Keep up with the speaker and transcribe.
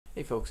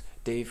Hey folks,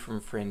 Dave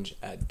from Fringe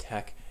Ed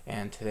Tech,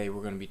 and today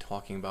we're going to be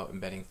talking about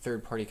embedding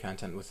third-party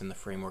content within the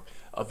framework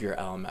of your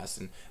LMS.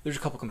 And there's a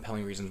couple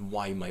compelling reasons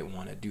why you might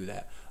want to do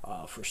that.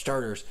 For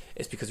starters,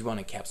 it's because you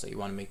want to encapsulate, you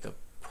want to make the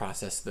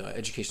process, the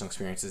educational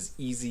experience, as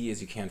easy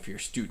as you can for your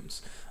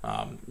students.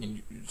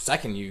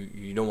 Second,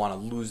 you don't want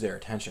to lose their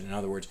attention. In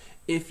other words,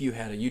 if you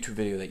had a YouTube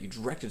video that you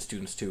directed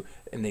students to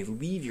and they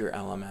leave your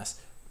LMS,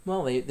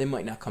 well, they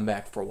might not come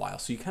back for a while.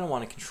 So you kind of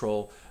want to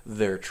control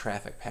their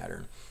traffic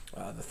pattern.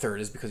 The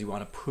third is because you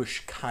want to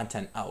push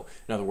content out.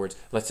 In other words,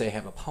 let's say I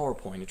have a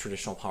PowerPoint, a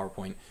traditional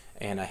PowerPoint,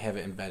 and I have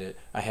it embedded.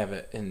 I have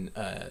it in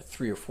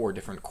 3 or 4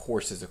 different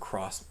courses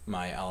across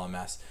my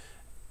LMS.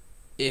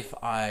 If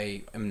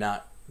I am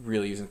not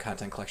really using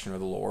content collection or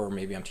the lore, or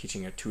maybe I'm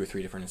teaching at 2 or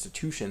 3 different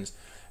institutions,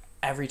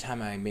 every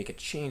time I make a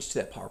change to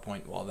that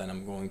PowerPoint, well, then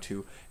I'm going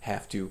to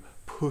have to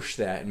push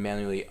that and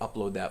manually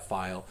upload that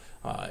file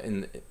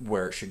in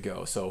where it should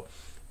go. So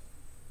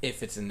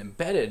if it's an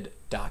embedded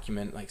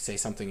document, like say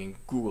something in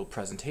Google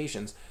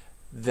Presentations,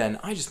 then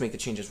I just make the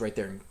changes right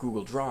there in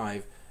Google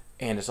Drive,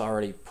 and it's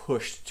already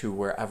pushed to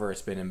wherever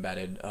it's been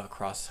embedded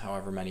across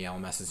however many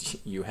LMSs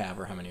you have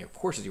or how many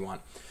courses you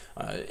want.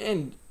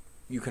 And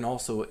you can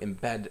also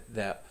embed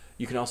that,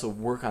 you can also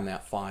work on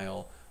that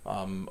file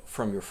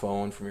from your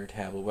phone, from your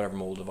tablet, whatever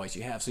mobile device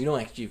you have. So you don't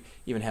actually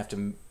even have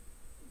to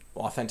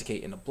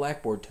authenticate in a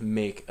Blackboard to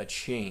make a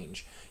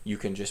change. You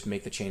can just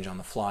make the change on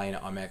the fly and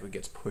it automatically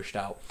gets pushed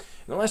out.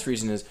 And the last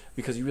reason is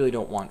because you really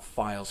don't want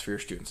files for your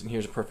students. And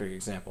here's a perfect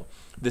example.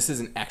 This is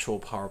an actual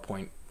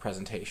PowerPoint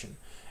presentation.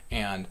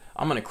 And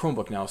I'm on a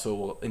Chromebook now, so it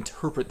will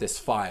interpret this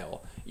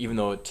file, even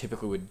though it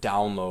typically would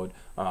download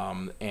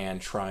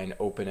and try and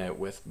open it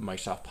with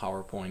Microsoft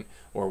PowerPoint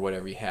or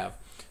whatever you have.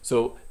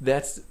 So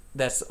that's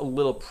a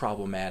little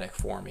problematic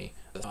for me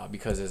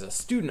because as a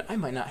student, I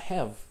might not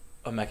have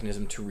a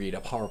mechanism to read a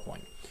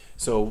PowerPoint.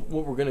 So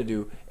what we're going to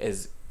do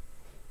is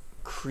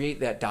create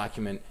that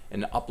document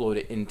and upload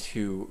it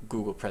into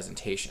Google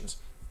Presentations.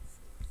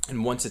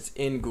 And once it's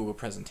in Google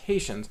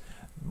Presentations,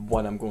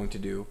 what I'm going to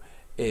do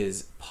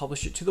is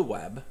publish it to the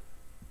web.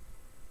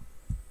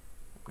 I'm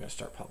going to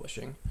start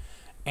publishing.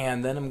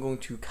 And then I'm going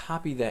to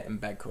copy that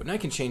embed code. And I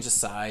can change the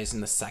size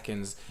and the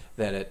seconds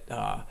that it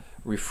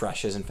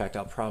refreshes. In fact,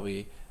 I'll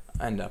probably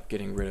end up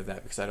getting rid of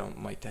that because I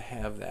don't like to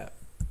have that.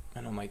 I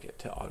don't like it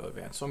to auto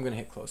advance. So I'm going to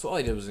hit close. So all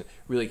I did was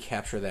really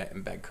capture that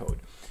embed code.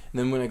 And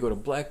then when I go to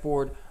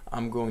Blackboard,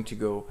 I'm going to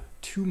go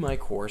to my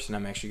course, and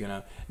I'm actually going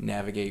to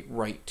navigate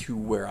right to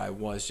where I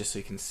was just so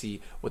you can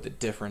see what the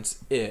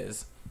difference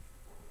is.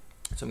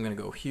 So I'm going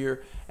to go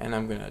here, and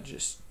I'm going to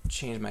just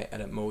change my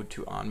edit mode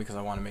to on because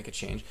I want to make a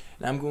change.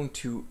 And I'm going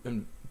to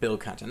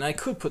build content. And I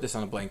could put this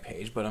on a blank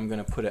page, but I'm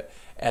going to put it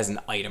as an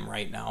item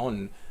right now,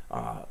 and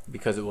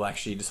because it will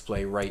actually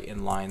display right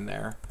in line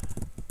there.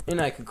 And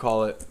I could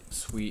call it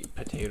sweet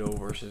potato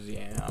versus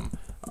yam,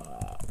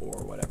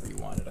 or whatever you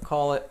wanted to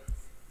call it.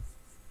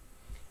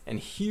 And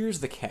here's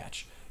the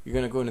catch. You're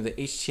going to go into the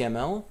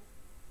HTML,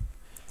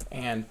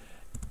 and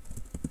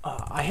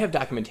I have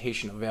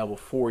documentation available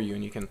for you,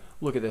 and you can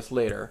look at this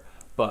later,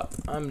 but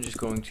I'm just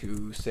going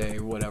to say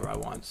whatever I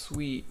want.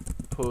 Sweet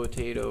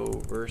potato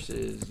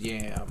versus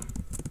yam.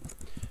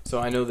 So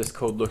I know this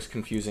code looks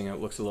confusing, and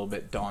it looks a little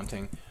bit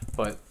daunting,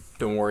 but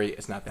don't worry,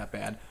 it's not that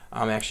bad.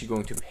 I'm actually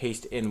going to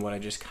paste in what I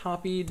just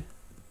copied.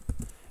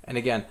 And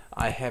again,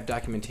 I have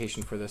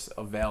documentation for this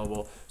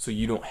available, so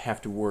you don't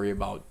have to worry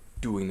about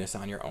doing this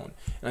on your own.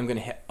 And I'm going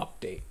to hit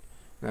update.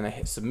 And then I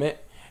hit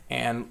submit.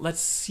 And let's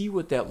see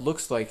what that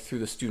looks like through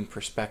the student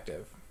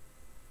perspective.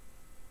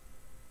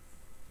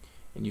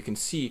 And you can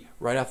see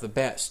right off the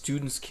bat,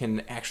 students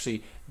can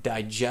actually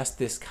digest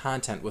this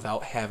content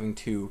without having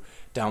to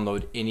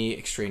download any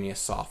extraneous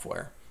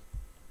software.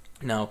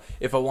 Now,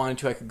 if I wanted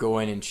to, I could go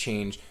in and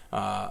change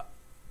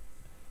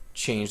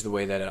the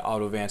way that it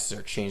auto advances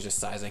or change the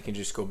size. I can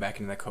just go back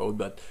into the code,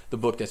 but the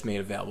book that's made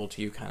available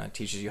to you kind of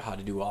teaches you how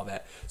to do all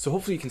that. So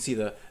hopefully you can see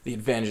the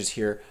advantages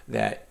here,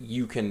 that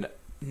you can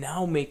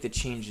now make the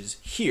changes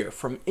here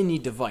from any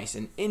device,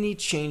 and any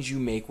change you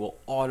make will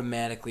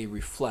automatically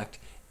reflect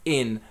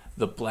in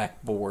the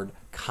Blackboard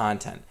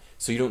content.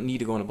 So you don't need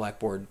to go into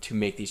Blackboard to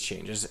make these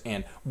changes.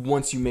 And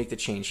once you make the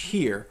change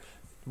here,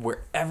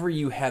 wherever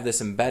you have this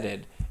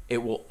embedded,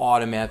 it will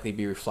automatically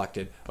be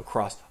reflected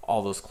across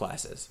all those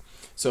classes.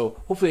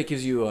 So hopefully it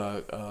gives you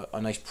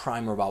a nice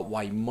primer about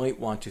why you might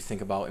want to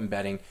think about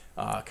embedding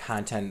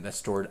content that's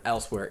stored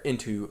elsewhere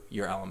into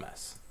your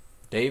LMS.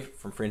 Dave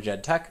from Fringe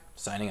Ed Tech,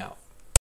 signing out.